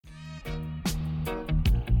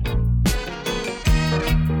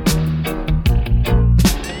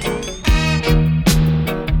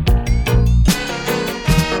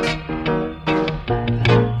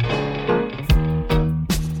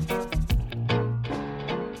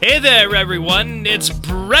Hey there, everyone. It's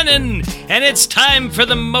Brennan, and it's time for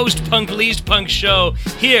the most punk, least punk show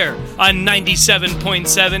here on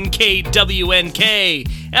 97.7 KWNK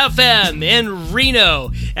FM in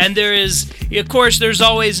Reno. And there's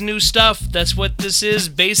always new stuff. That's what this is,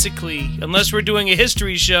 basically. Unless we're doing a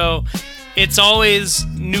history show, it's always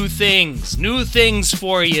new things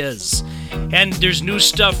for yous. And there's new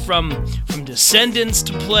stuff from Descendants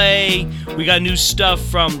to play. We got new stuff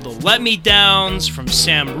from the Let Me Downs, from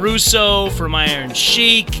Sam Russo, from Iron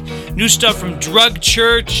Chic, new stuff from Drug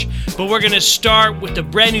Church. But we're gonna start with the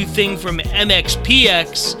brand new thing from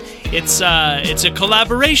MXPX. It's a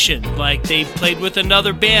collaboration. Like, they played with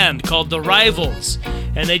another band called The Rivals,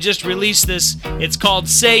 and they just released this. It's called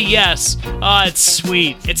Say Yes. Oh, it's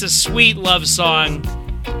sweet. It's a sweet love song.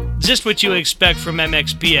 Just what you expect from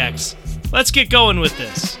MXPX. Let's get going with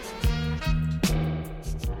this.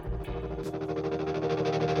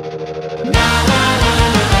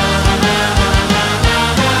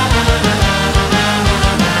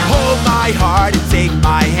 Hold my heart and take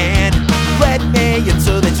my hand. Let me in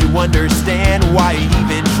so that you understand why I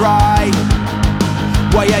even try,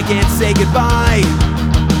 why I can't say goodbye.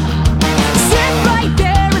 Sit right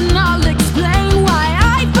there and I'll explain why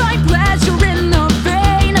I find pleasure in the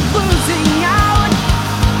pain of losing out.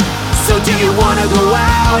 So do you wanna go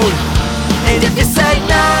out? And if you say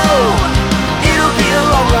no, it'll be a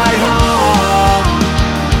long ride home.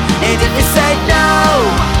 And if you say no,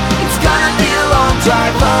 it's gonna be a long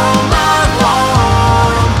drive home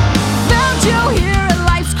alone. Found you here at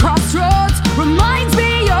life's crossroads. Reminds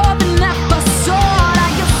me of an episode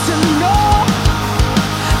I used to know.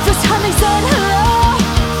 First time they said hello.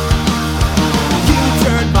 You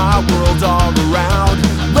turned my world all around.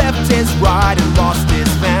 Left is right and lost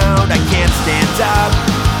is found. I can't stand up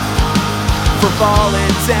for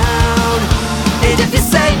falling down. And if you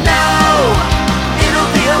say no,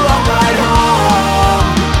 it'll be a long ride home.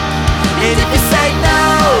 And if you say no,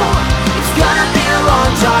 it's gonna be a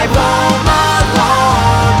long drive home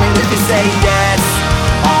alone. And if you say yes,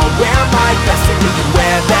 I'll wear my best and you can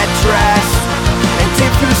wear that dress. And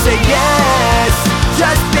if you say yes,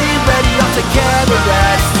 just be ready, I'll take care of the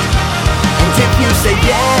rest. And if you say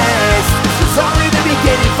yes, this is only the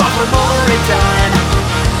beginning, far from over and done.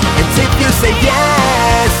 And if you say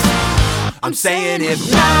yes, I'm saying if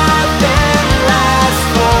nothing lasts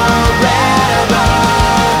forever,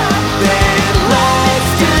 then let's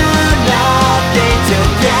do nothing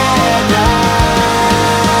together.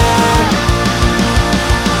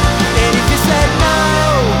 And if you say no,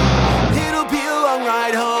 it'll be a long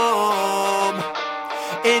ride home.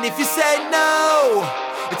 And if you say no,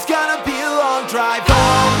 it's gonna be a long drive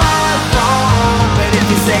home alone. But if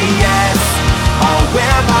you say yes, I'll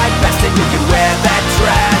wear my best and you can wear that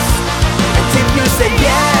dress. And if you say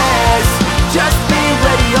yes, just be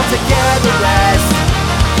ready, I'll take care of the rest.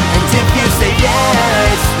 And if you say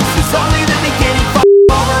yes, this is only the beginning,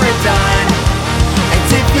 over and done. And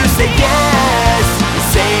if you say yes, you're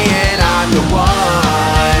saying I'm the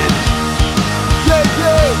one. Yeah,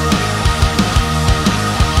 yeah.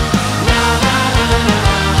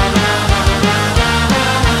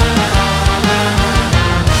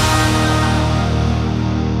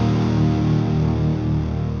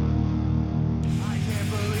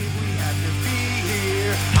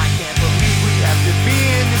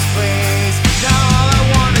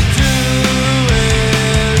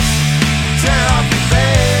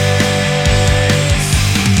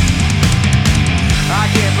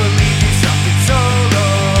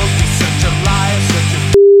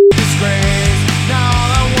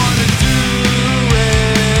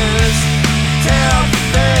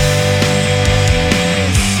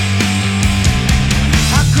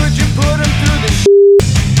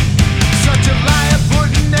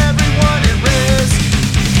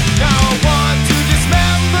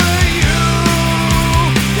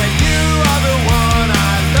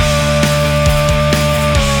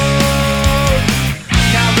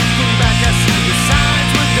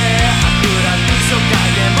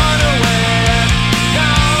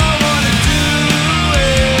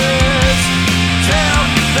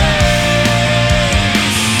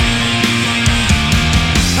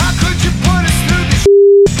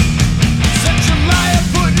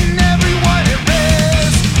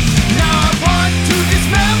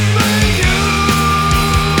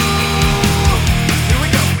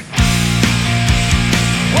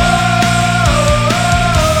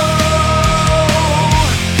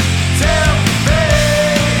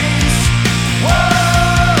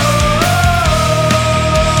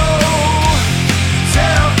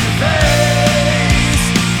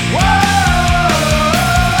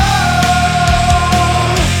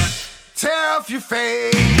 off your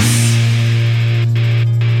face.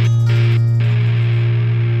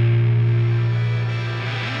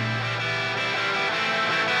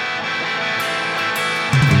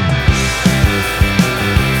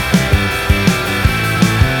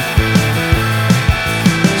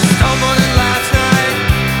 Stumbling last night,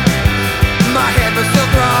 my head was still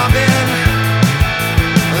throbbing.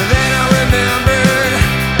 Then I remembered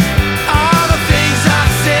all the things I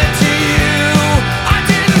said to you. I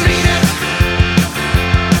didn't mean it,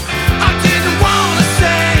 I didn't want to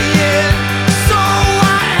say it, so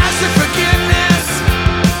I asked for forgiveness.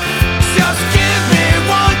 Just give me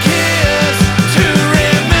one kiss to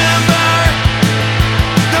remember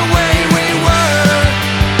the way we were,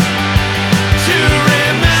 to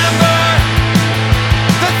remember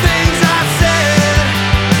the things I said,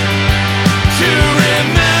 to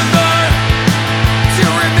remember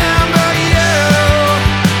you.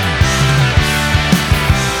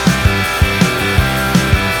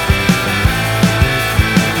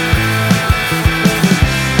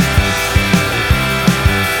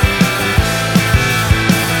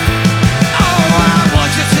 Oh, I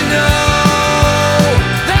want you to know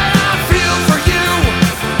that I feel for you,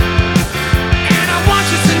 and I want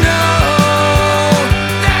you to know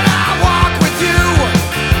that I walk with you,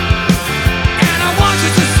 and I want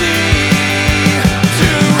you to see, to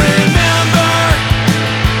remember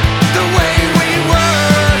the way we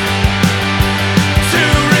were, to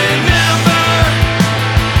remember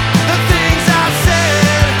the things I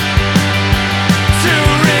said, to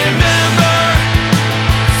remember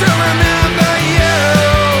you.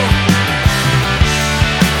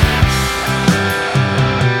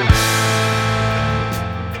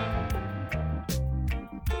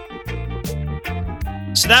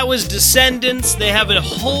 So that was Descendants. They have a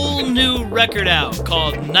whole new record out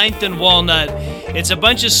called Ninth and Walnut. It's a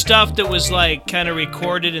bunch of stuff that was like kind of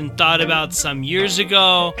recorded and thought about some years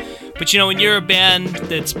ago. But you know, when you're a band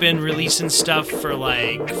that's been releasing stuff for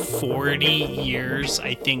like 40 years,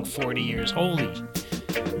 I think 40 years, holy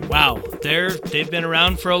wow, they've been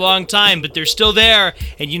around for a long time, but they're still there.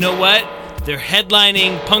 And you know what? They're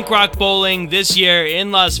headlining Punk Rock Bowling this year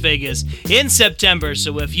in Las Vegas in September.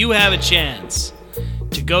 So if you have a chance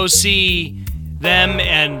to go see them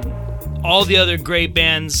and all the other great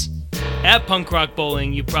bands at Punk Rock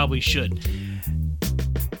Bowling, you probably should.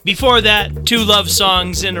 Before that, two love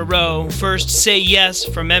songs in a row. First, Say Yes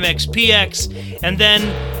from MXPX, and then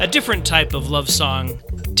a different type of love song,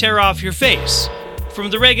 Tear Off Your Face, from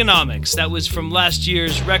the Reaganomics. That was from last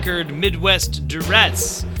year's record, Midwest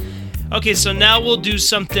Duress. Okay, so now we'll do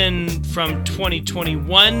something from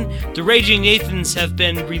 2021. The Raging Nathans have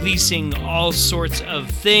been releasing all sorts of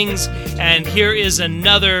things, and here is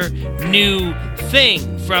another new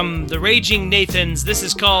thing from the Raging Nathans. This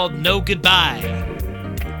is called No Goodbye. No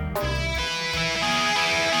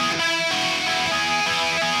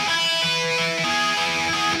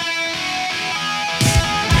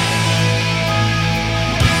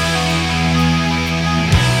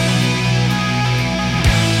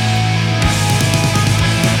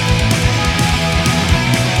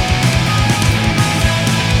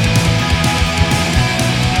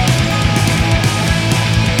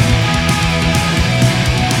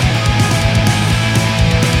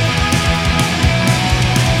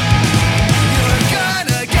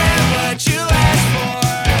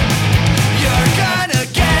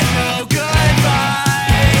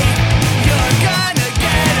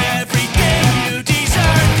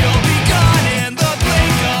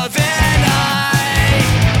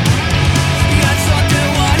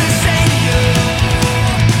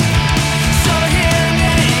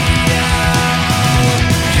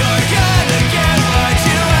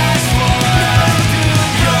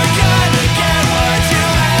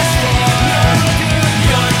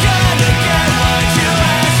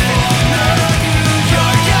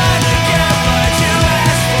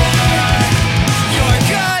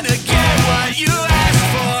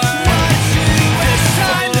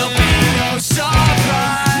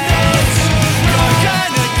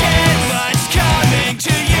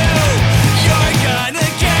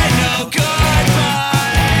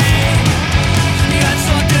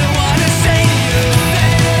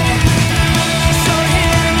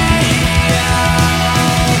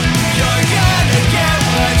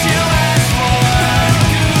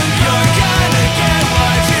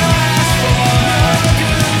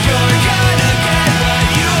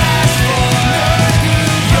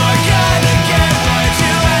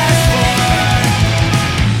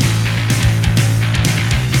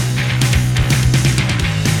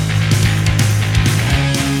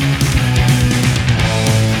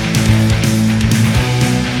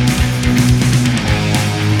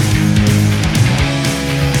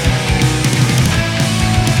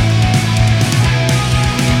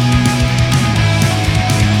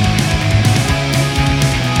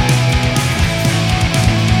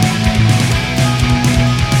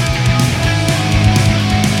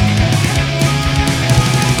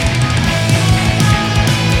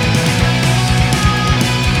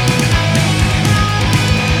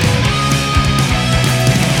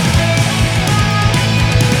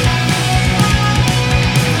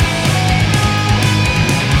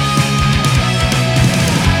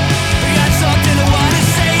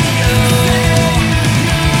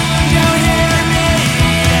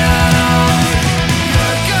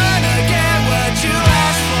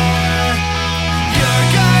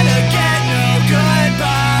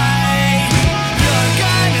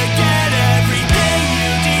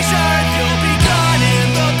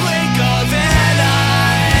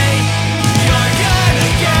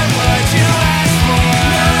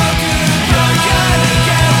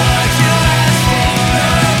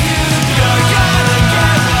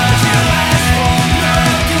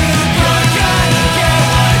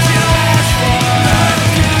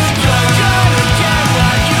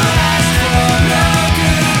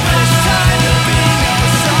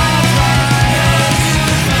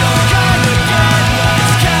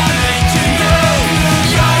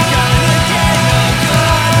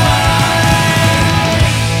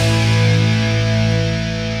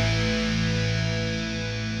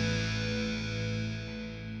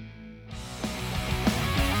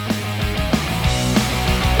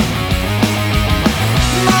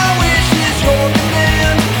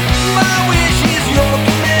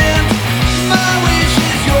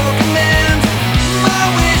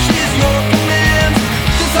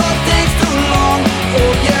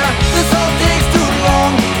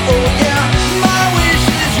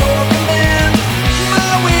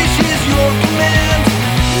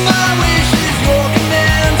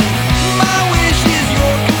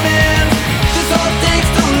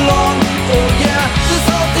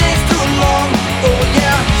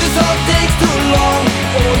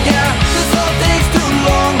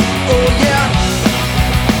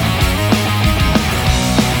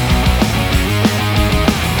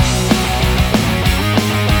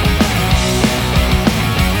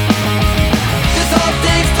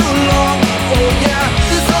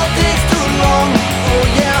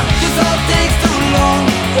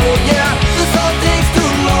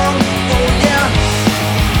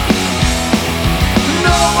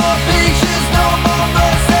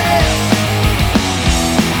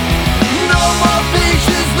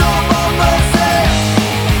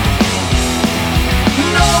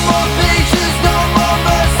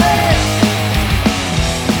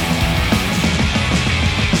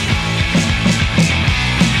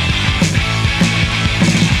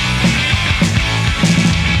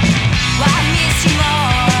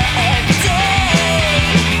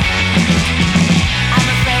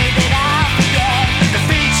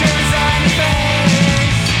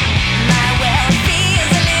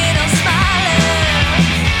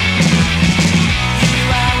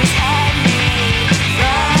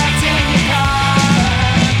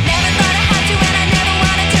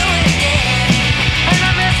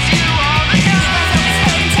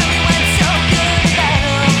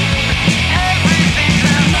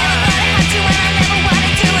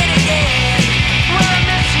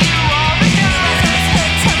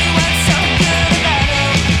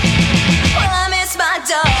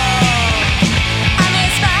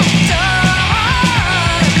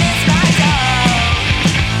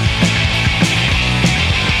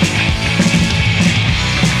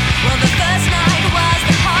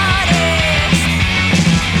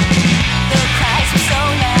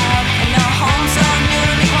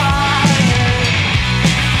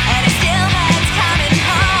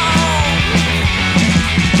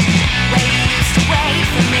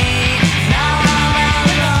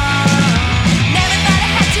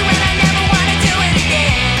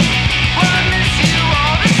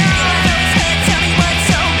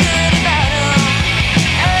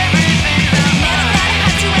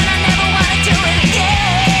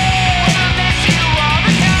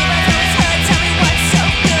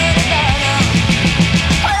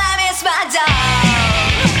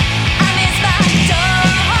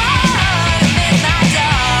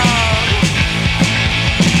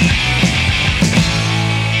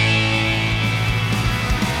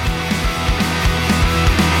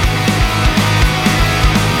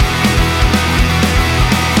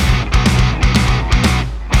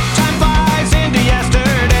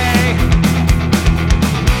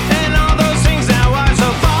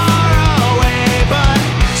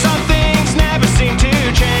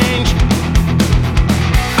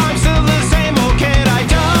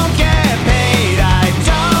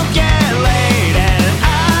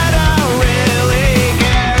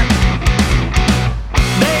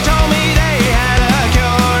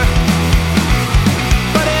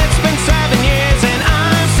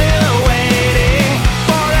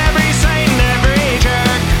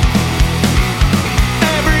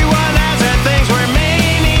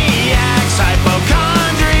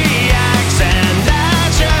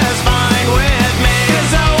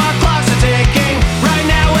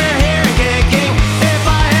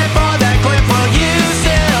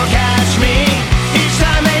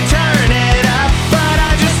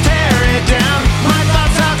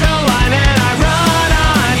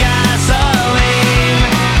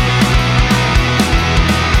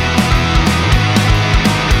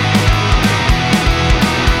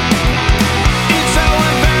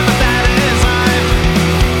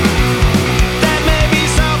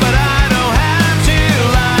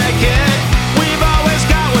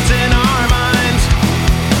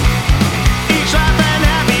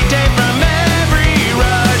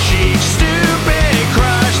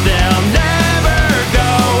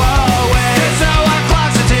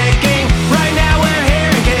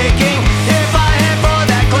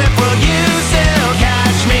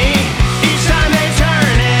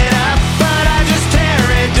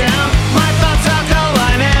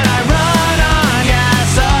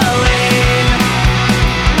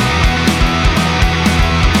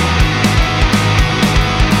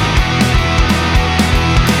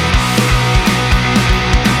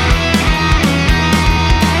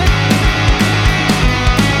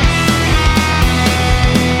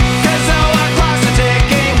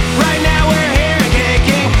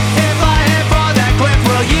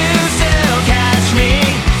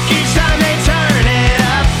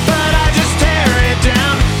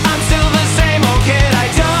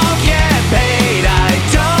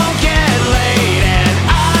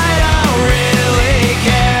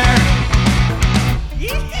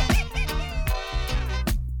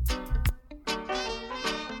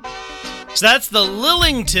So that's the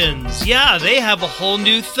Lillingtons. Yeah, they have a whole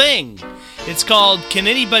new thing. It's called Can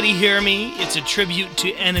Anybody Hear Me? It's a tribute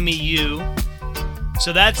to Enemy U.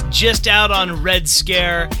 So that's just out on Red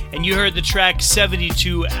Scare, and you heard the track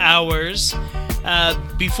 72 Hours.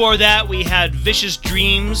 Before that, we had Vicious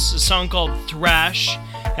Dreams, a song called Thrash,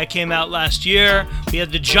 that came out last year. We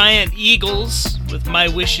had the Giant Eagles with My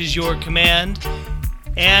Wish Is Your Command.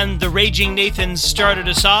 And the Raging Nathans started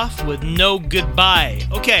us off with No Goodbye.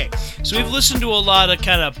 Okay, so we've listened to a lot of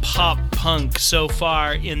kind of pop punk so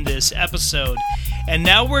far in this episode, and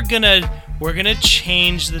now we're gonna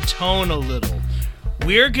change the tone a little.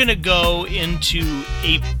 We're gonna go into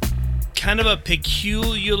a kind of a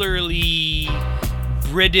peculiarly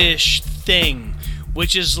British thing,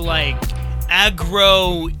 which is like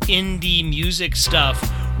aggro indie music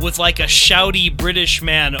stuff with like a shouty British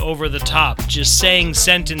man over the top, just saying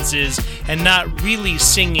sentences and not really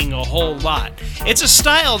singing a whole lot. It's a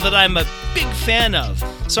style that I'm a big fan of,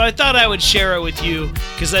 so I thought I would share it with you,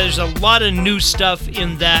 because there's a lot of new stuff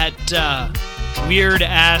in that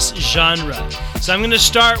weird-ass genre. So I'm going to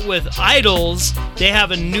start with Idols. They have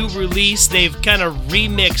a new release. They've kind of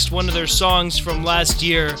remixed one of their songs from last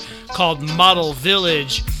year called Model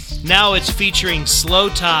Village. Now it's featuring Slow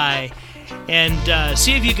Tie. And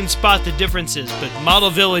see if you can spot the differences. But Model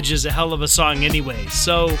Village is a hell of a song anyway.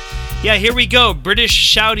 So, yeah, here we go.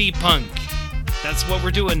 British shouty punk. That's what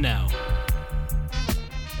we're doing now.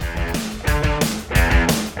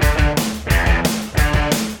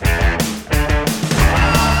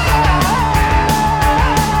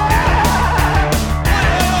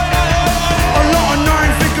 A lot of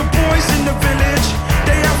nine-figure boys in the village.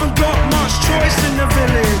 They haven't got much choice in the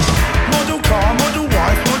village. Model car, model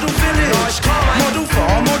wife, model village. Model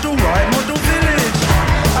farm, model right, model village.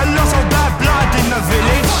 A lot of bad blood in the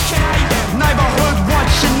village. Neighborhood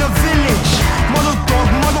watch in the village. Model dog,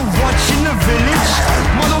 model watch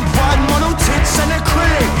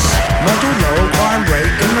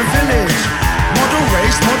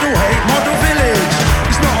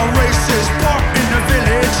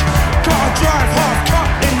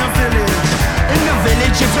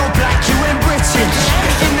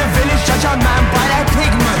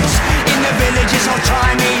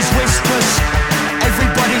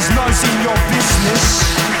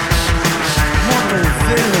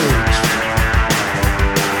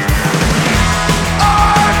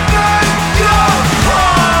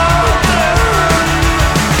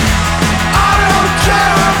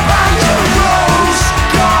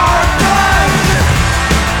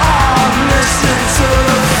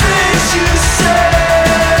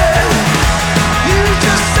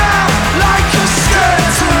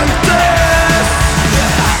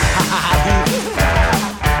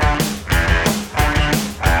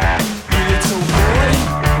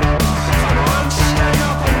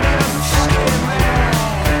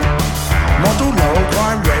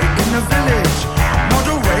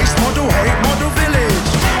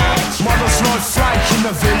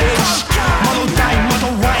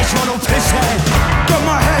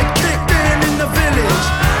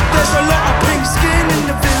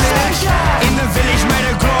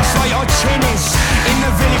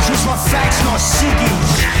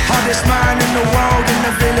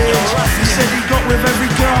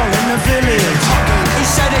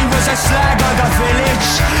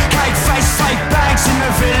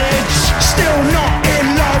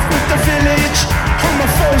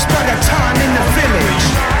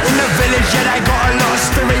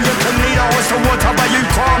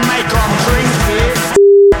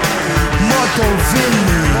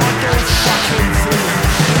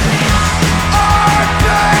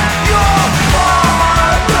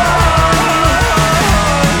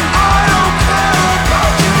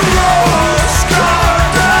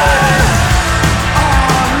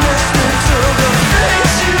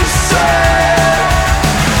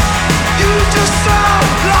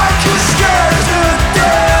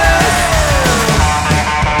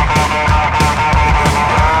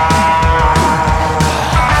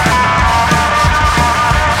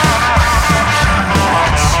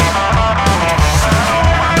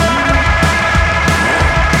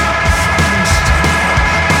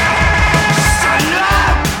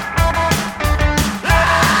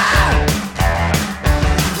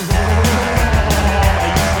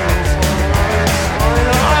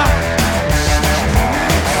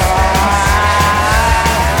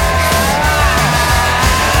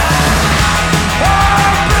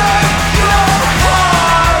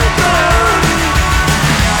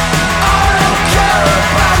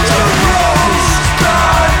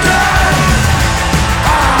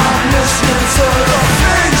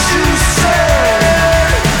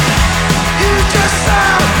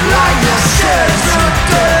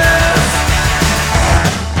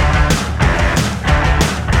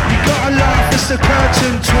the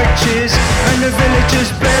curtain twitches and the villagers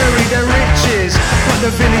bury their riches, but the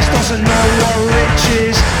village doesn't know what rich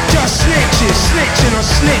is. Just snitches, snitching on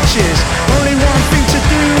snitches. Only one thing to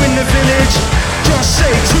do in the village, just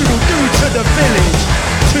say toodle-doo to the village.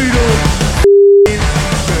 Toodle-doo.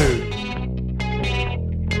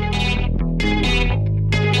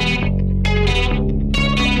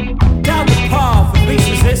 Down the path of least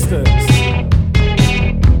resistance,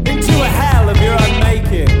 into a hell of your own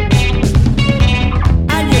making,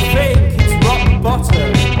 and you think it's rock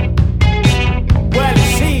bottom. Well, it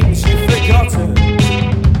seems you've forgotten.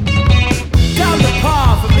 Down the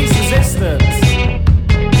path of least resistance,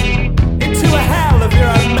 into a hell of your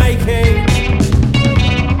own making,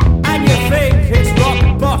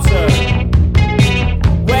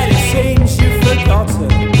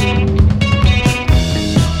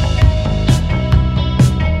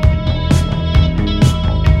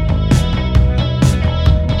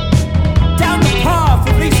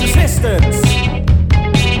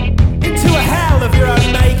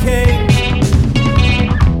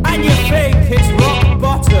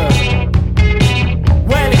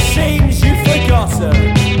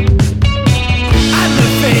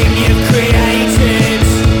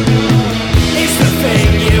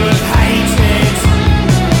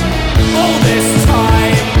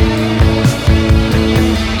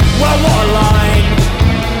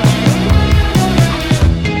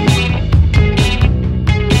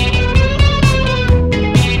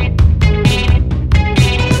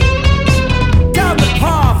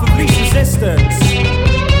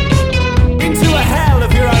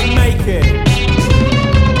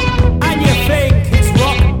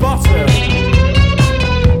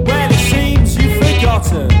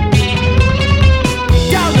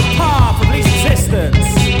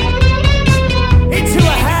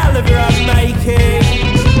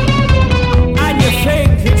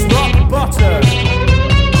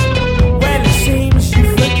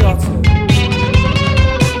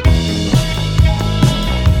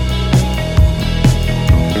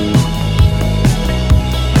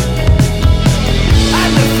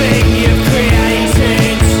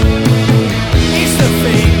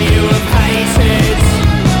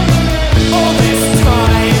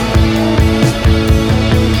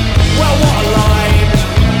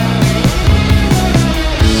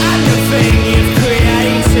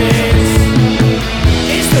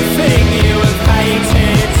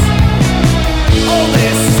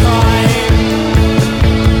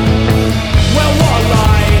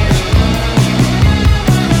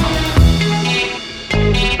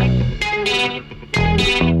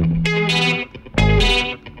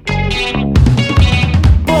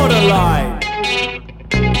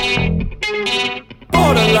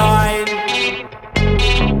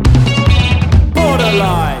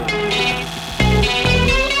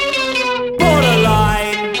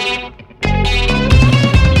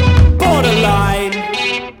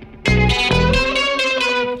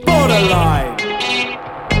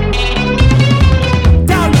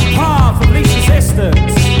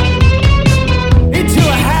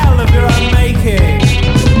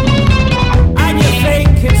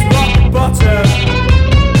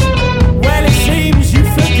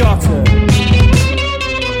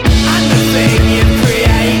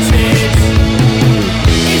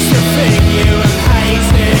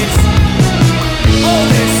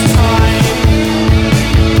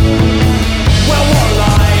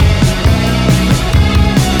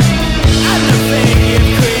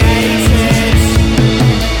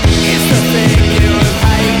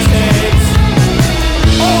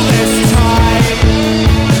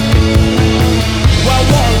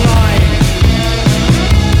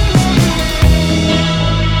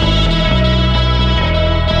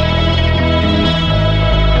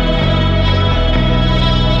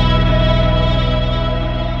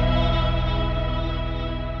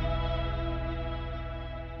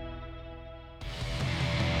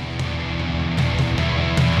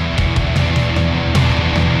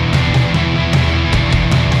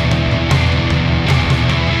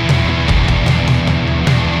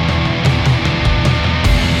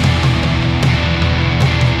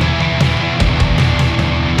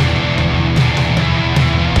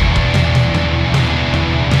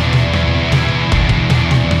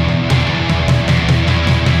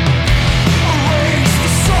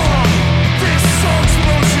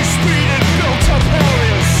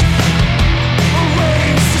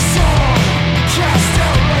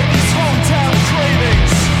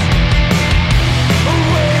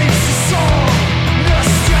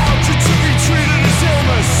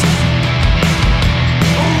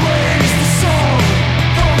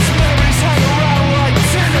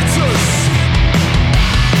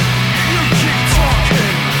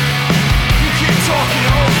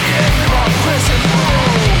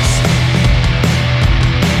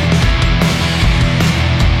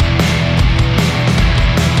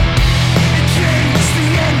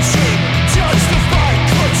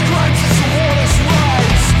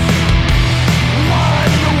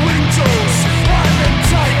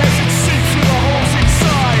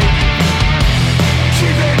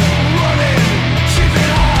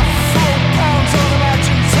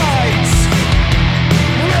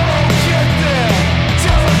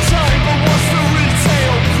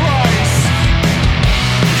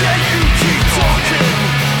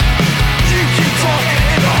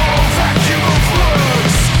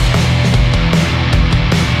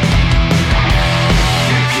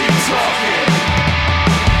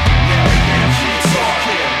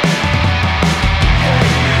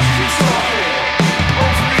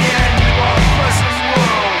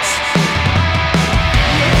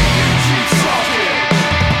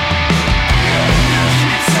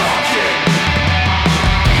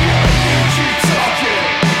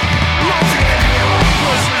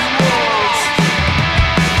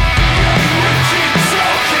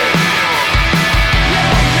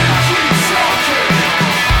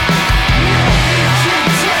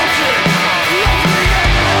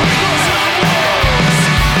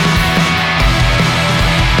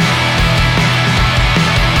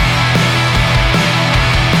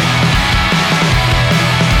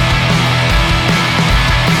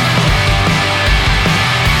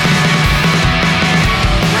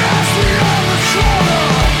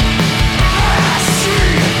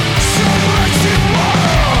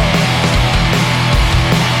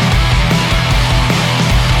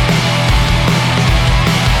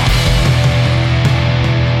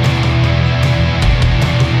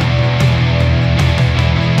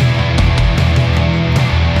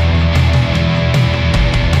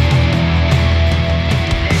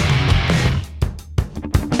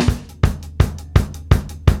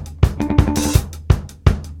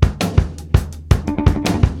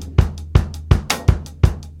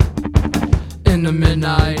 the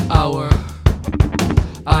midnight hour,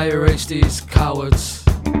 I erase these cowards,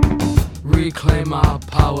 reclaim our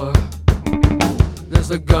power.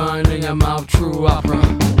 There's a gun in your mouth, true opera.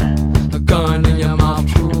 A gun in your mouth,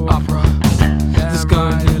 true opera. There's a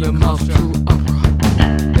gun in your mouth, true opera.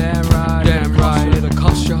 Damn right, it'll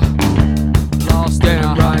cost ya. Lost,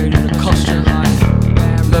 damn right, it'll cost ya.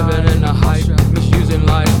 Living in the hype, misusing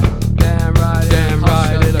life. Damn right,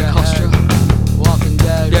 it'll cost ya. Walking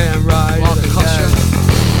dead, damn right, it'll cost ya.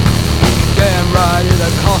 Damn right,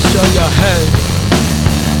 it'll cost ya your head.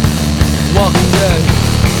 Walking dead.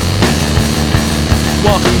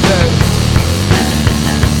 Walking dead.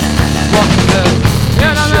 Walking dead.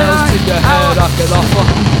 Shells to your head, I could offer.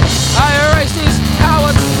 I erase these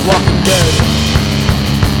cowards. Walking dead.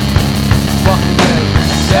 Walking dead.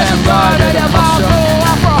 Damn right, it'll cost ya.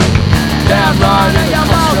 Damn right, it'll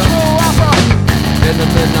cost ya. In the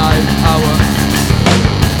midnight hour,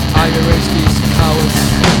 I erase these cowards.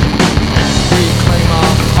 Reclaim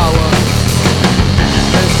our power.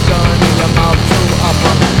 This gun in your mouth, true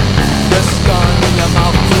opera. This gun in your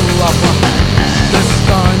mouth, true opera. This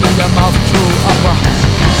gun in your mouth, true opera.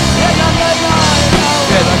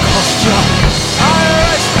 It'll cost ya.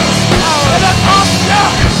 It'll cost ya.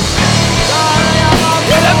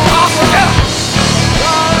 It'll cost ya.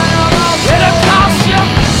 It'll cost ya.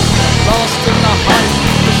 Lost in the hype,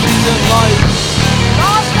 machine in life.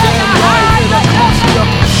 Damn right, it'll cost ya.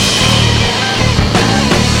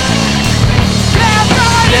 Damn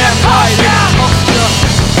right, it'll cost ya.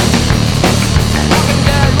 Walking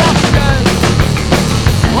dead, walking dead.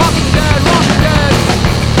 Walking dead, walking dead.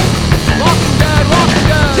 Walking dead, walking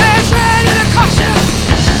dead. Damn right, it'll cost ya.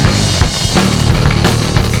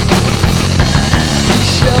 These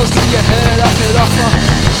shells to your head, I could offer.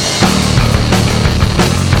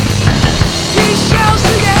 These shells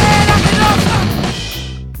to your head, I could offer.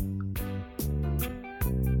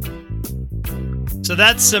 So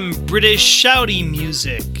that's some British shouty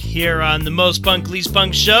music here on the Most Punk Least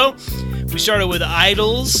Punk show. We started with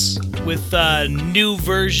Idols with a new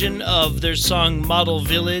version of their song Model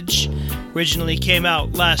Village. Originally came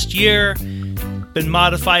out last year, been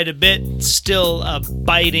modified a bit, still a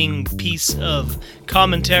biting piece of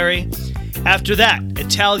commentary. After that,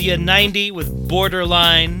 Italia 90 with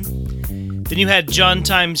Borderline. Then you had John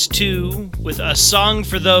Times 2 with A Song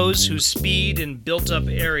for Those Who Speed in Built Up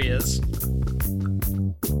Areas.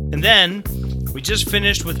 And then we just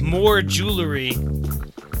finished with more Jewelry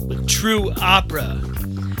with True Opera.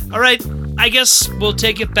 Alright, I guess we'll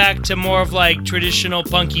take it back to more of like traditional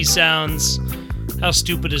punky sounds. How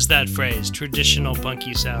stupid is that phrase? Traditional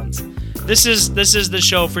punky sounds. This is the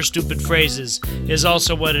show for stupid phrases, is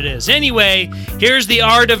also what it is. Anyway, here's The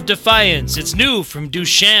Art of Defiance. It's new from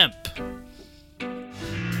Duchamp.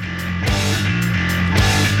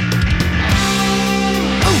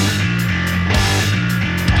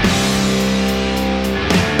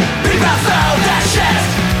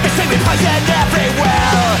 We poison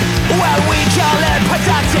everywhere. Well, we call it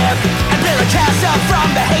productive and build a castle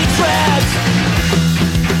from the hatred.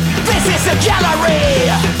 This is a gallery.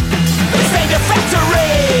 This ain't a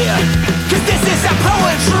factory. Cause this is a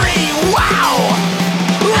poetry. Wow!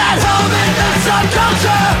 At home in the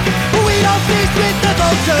subculture, we don't feast with the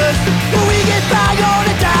vultures. We get by on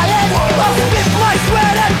a diet of spit, blood,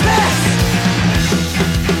 sweat, and piss.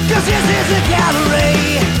 Cause this is a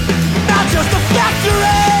gallery, not just a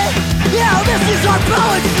factory. Yeah, this is our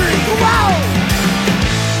poetry, wow!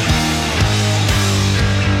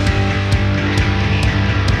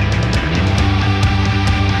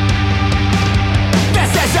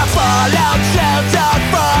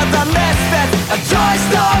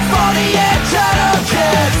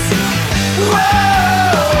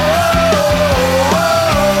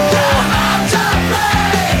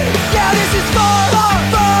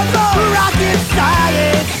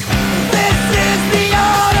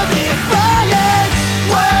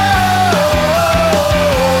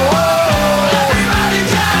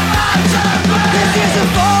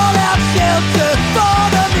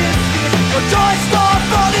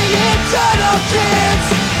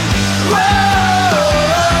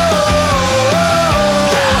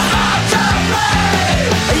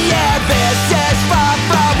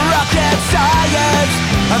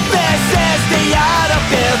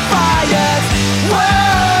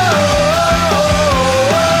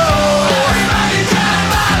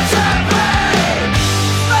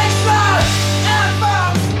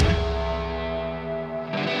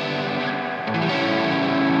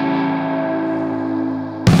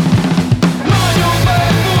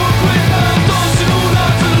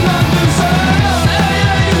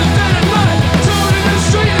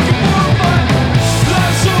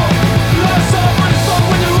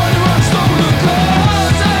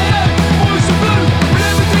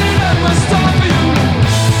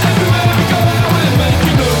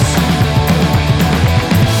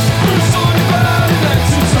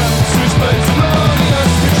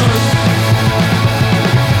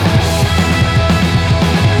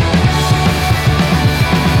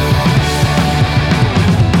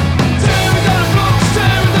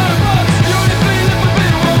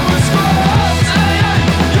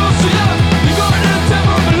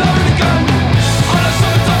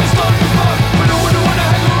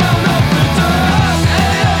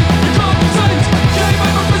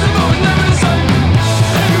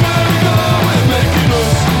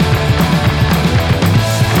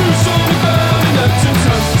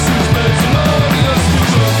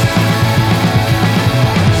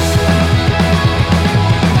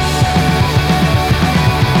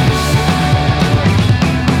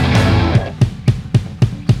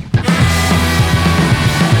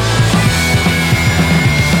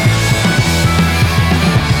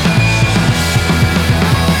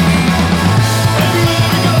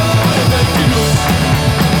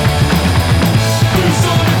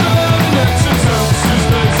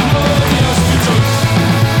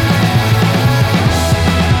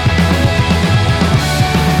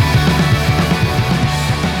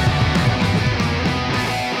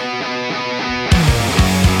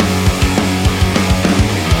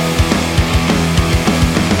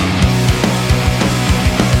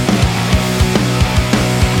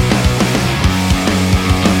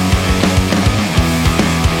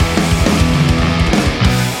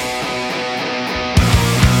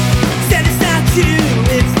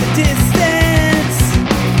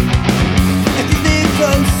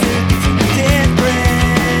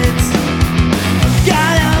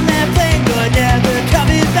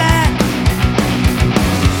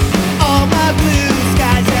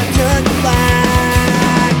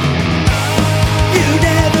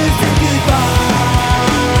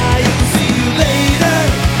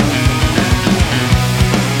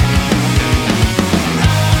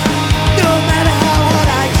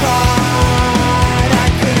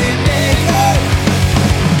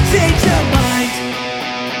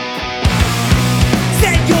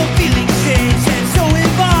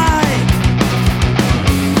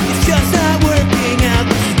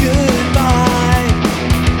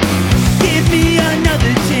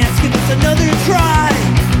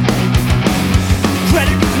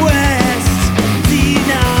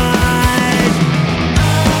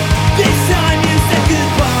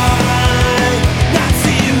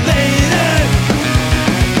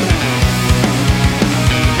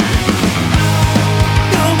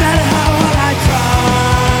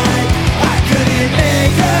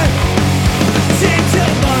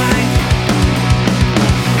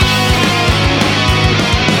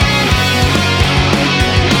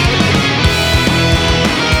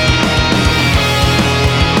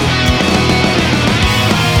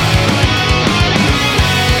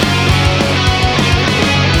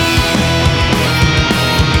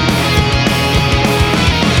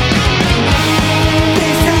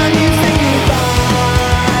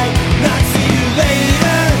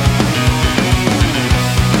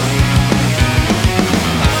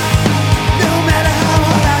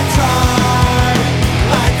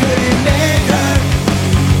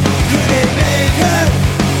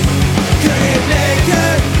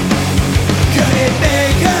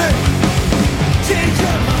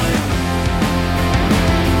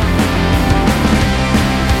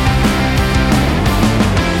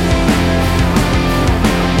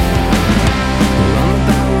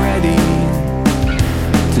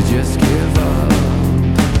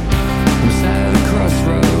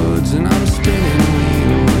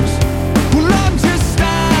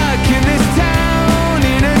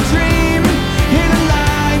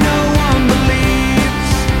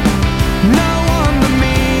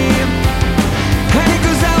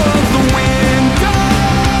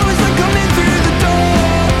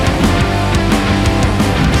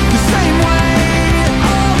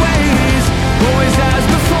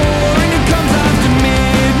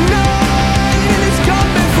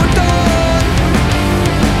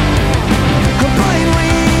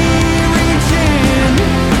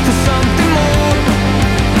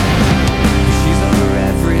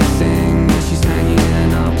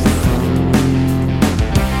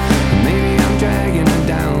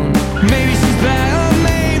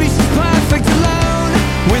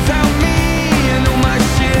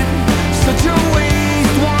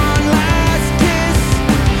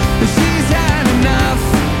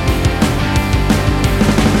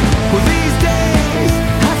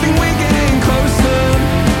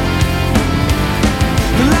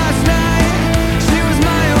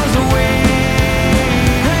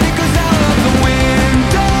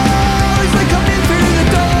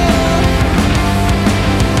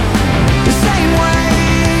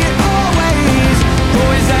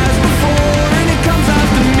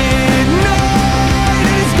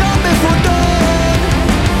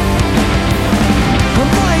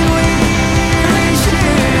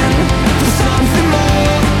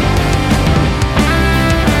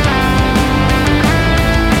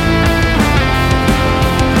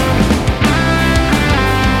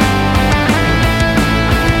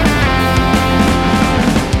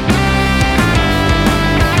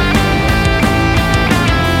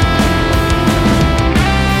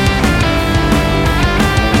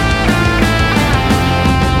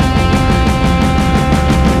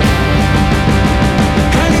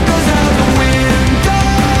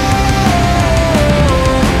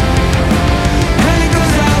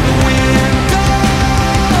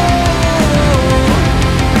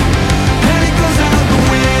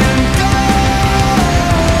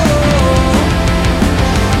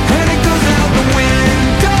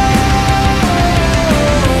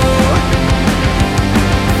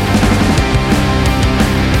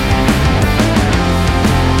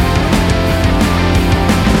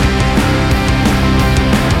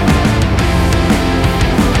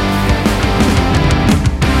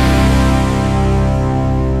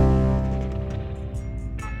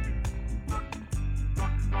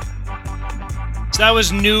 That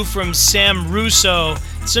was new from Sam Russo.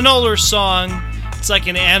 It's an older song. It's like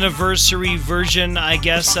an anniversary version, I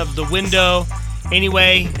guess, of The Window.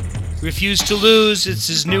 Anyway, Refuse to Lose. It's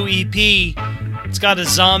his new EP. It's got a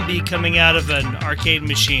zombie coming out of an arcade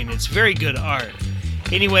machine. It's very good art.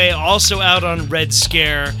 Anyway, also out on Red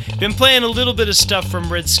Scare. Been playing a little bit of stuff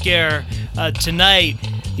from Red Scare tonight.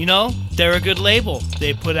 You know, they're a good label.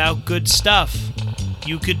 They put out good stuff.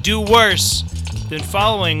 You could do worse than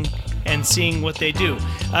following and seeing what they do.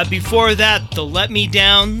 Before that, the Let Me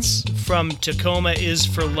Downs from Tacoma Is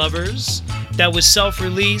for Lovers. That was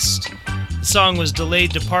self-released. The song was Delayed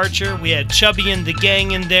Departure. We had Chubby and the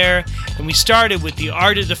Gang in there. And we started with The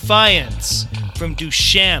Art of Defiance from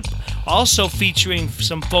Duchamp. Also featuring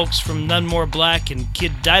some folks from None More Black and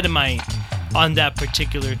Kid Dynamite on that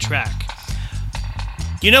particular track.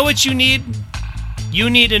 You know what you need? You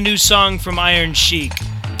need a new song from Iron Chic.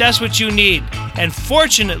 That's what you need. And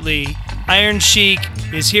fortunately, Iron Chic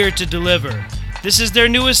is here to deliver. This is their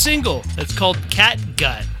newest single. It's called Cat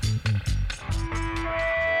Gut. Cat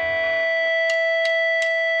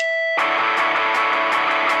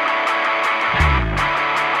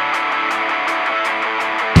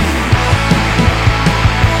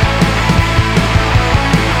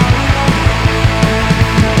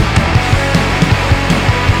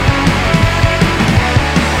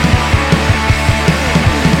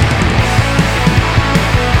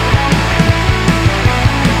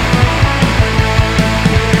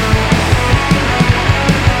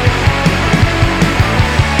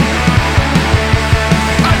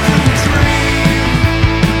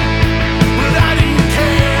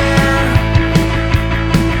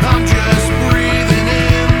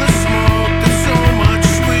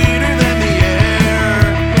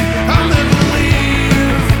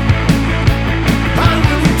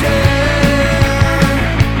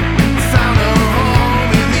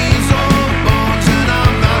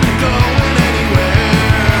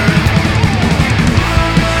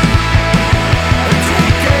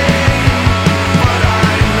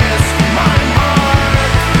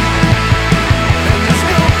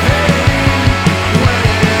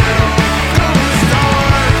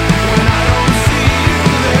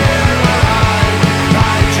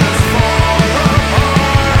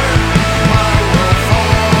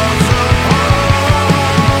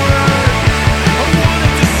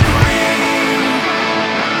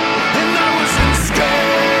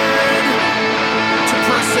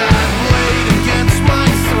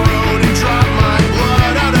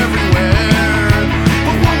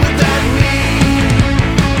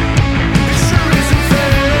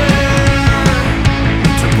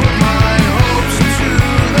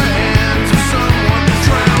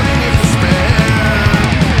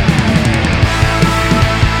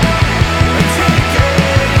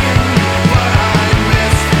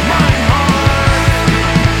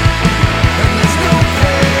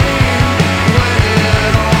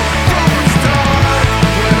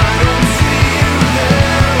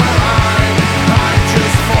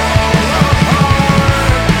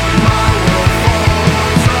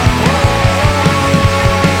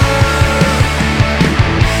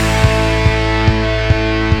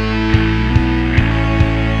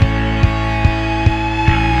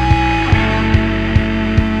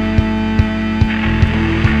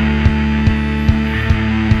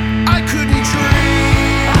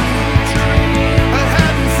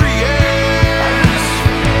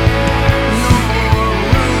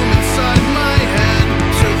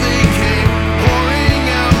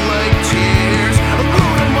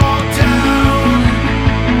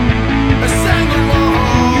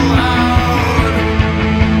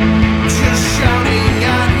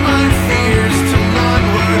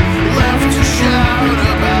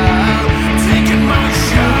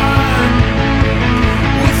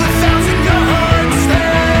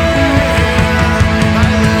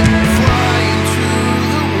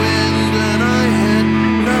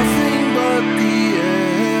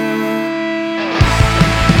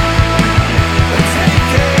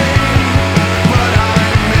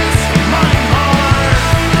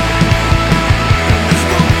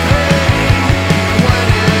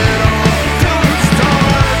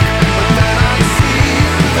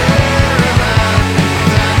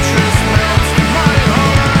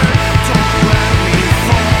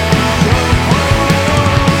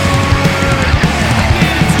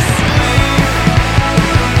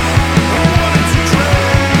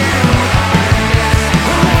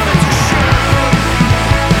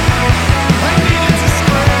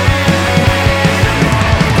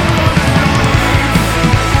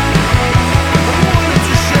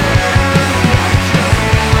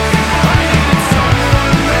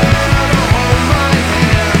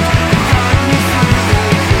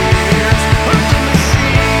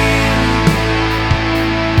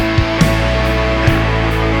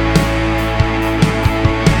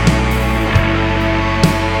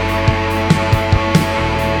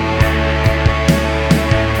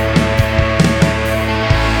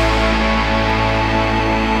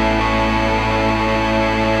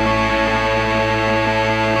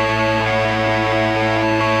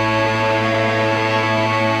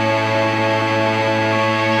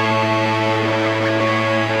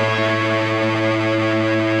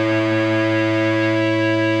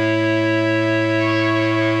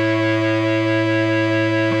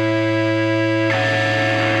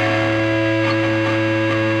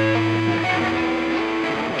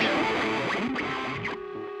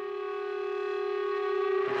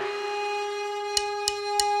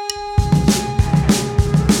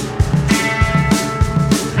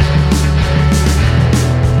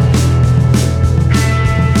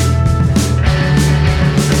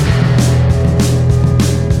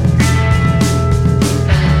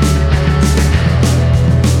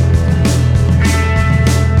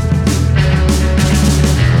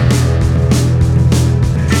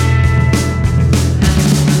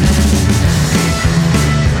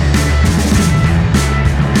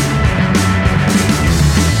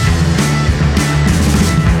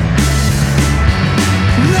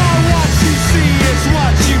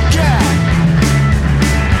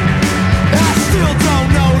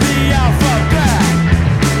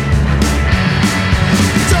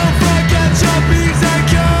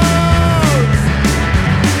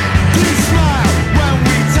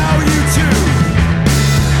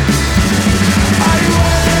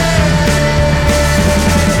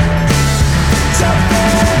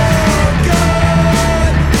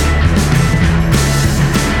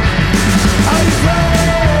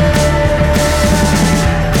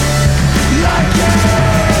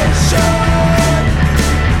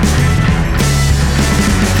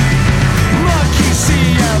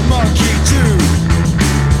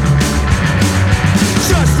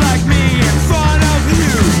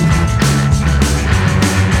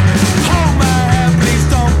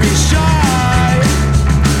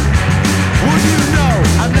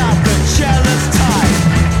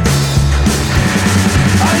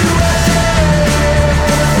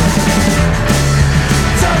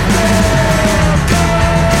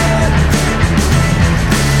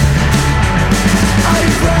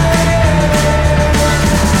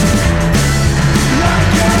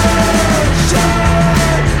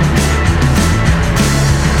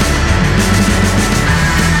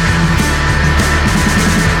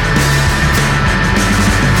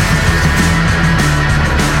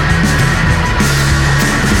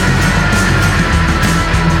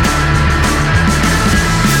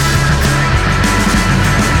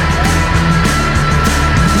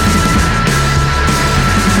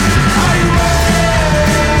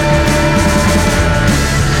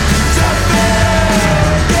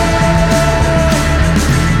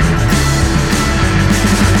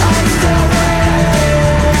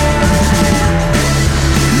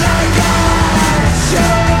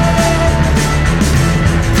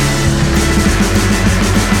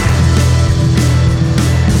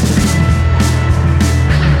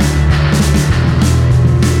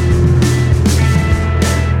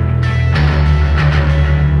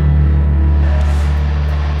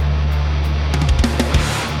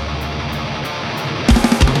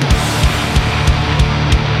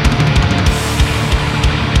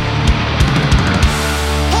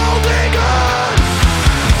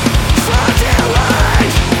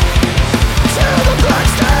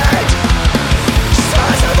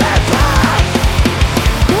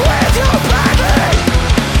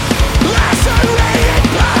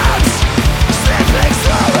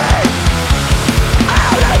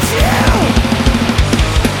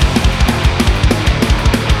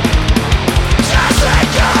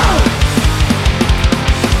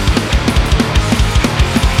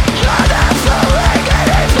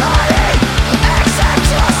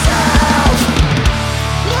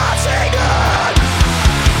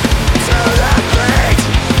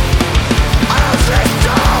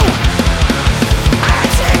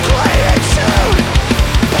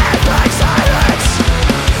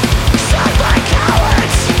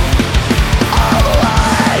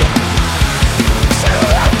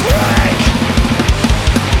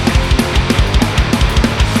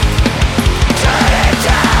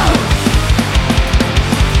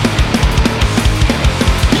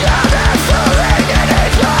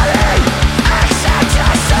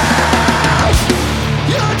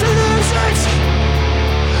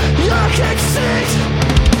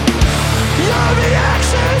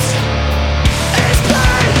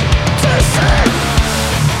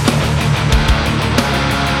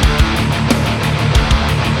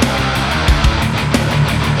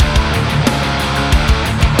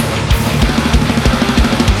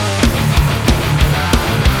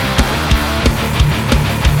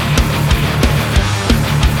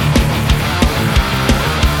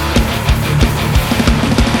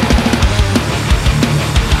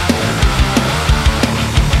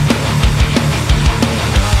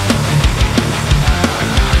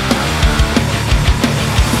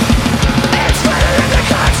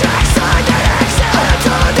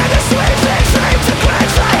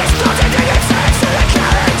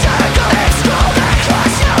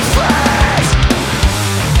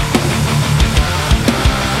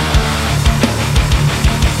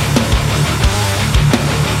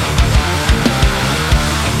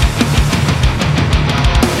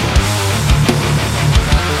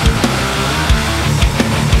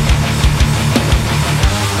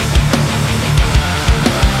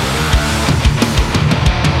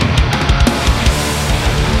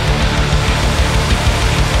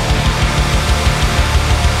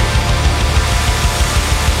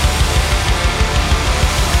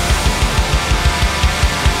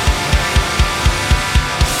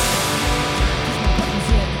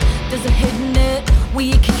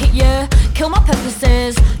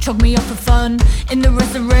chug me up for fun. In the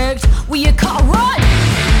resurrect, we you can't run.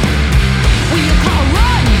 We you can't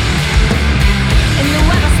run. In the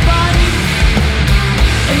weather spun.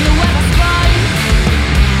 In the weather spun.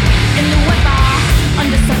 In the weather.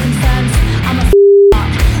 Under circumstance, I'm a f***.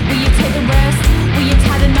 Will you take the rest? Will you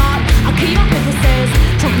tie the knot? I'll keep my purposes.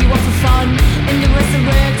 Chug you up for fun. In the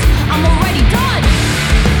resurrect, I'm already done.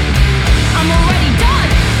 I'm already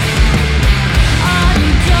done. I'm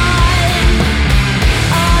done.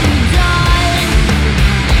 I'm done.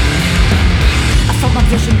 I felt my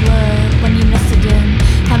vision blurred when you nested in.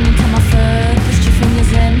 Climbed into my fur, pushed your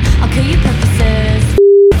fingers in. I'll kill your purposes.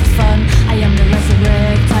 It's fun. I am the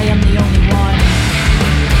resurrect. I am the only one.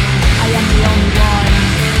 I am the only one.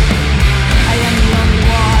 I am the only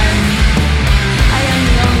one. I am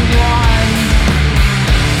the only one.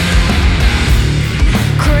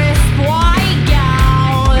 Crisp white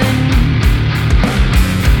gown,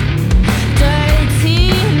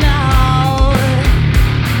 dirty now.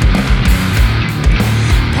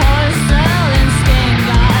 Porcelain skin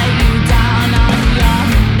got you down on your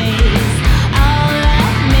knees. I'll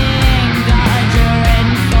let me guide you in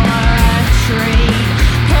for a treat.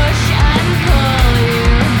 Push and pull, you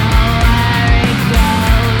know where it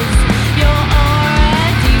goes. You're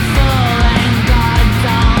already full and God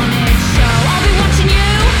don't it show. I'll be watching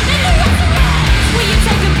you in the resurrect. Will you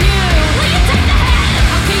take a view? Will you take the head?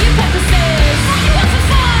 I'll kill your purposes. Will you up for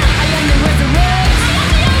fun? I am the resurrect.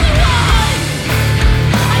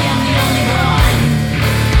 I am the only one.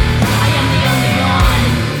 I am the only one. I am the only one.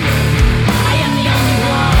 I am the only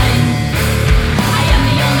one. I am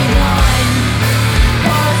the only one.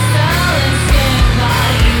 Porcelain skin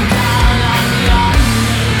got you down on your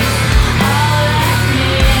knees. I'll let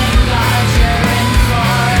me guide you in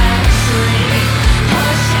for a treat.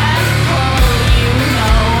 Push and pull, you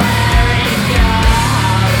know where it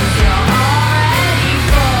goes. You're already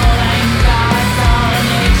full and God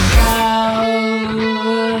don't it show.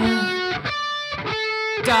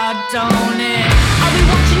 God don't it. I'll be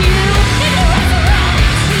watching you in the resurrect.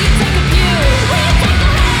 Will you take a view? Will you take the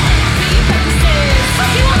head? Will you purposes?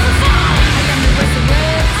 Will you up for fun? I am the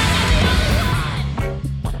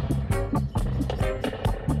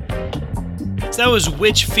resurrect. So that was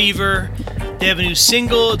Witch Fever. They have a new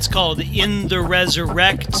single. It's called In the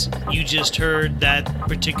Resurrect. You just heard that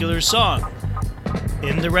particular song.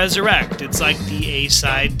 In the Resurrect. It's like the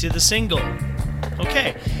A-side to the single.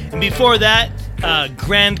 Okay. And before that,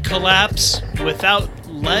 Grand Collapse, Without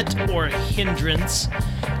Let or Hindrance.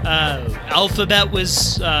 Alphabet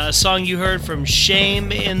was a song you heard from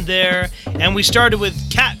Shame in there. And we started with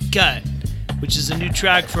Catgut, which is a new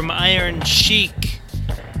track from Iron Chic.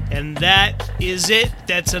 And that is it.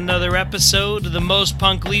 That's another episode of the Most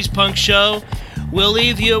Punk Least Punk Show. We'll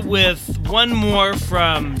leave you with one more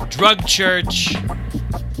from Drug Church.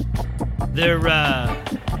 Their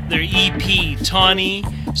EP, Tawny.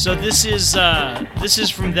 So this is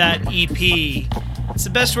from that EP. It's the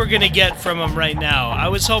best we're gonna get from them right now. I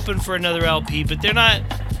was hoping for another LP, but they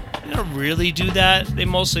don't really do that. They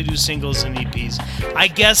mostly do singles and EPs. I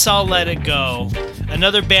guess I'll let it go.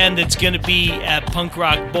 Another band that's gonna be at Punk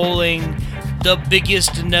Rock Bowling, the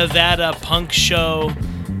biggest Nevada punk show.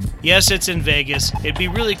 Yes, it's in Vegas. It'd be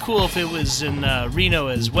really cool if it was in Reno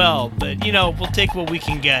as well, but we'll take what we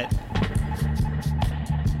can get.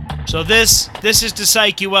 So this is to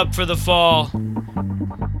psych you up for the fall.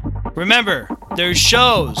 Remember, there's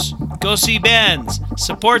shows. Go see bands,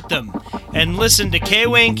 support them, and listen to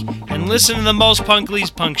K-Wink, and listen to the Most Punk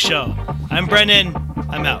Least Punk Show. I'm Brennan.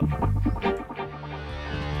 I'm out.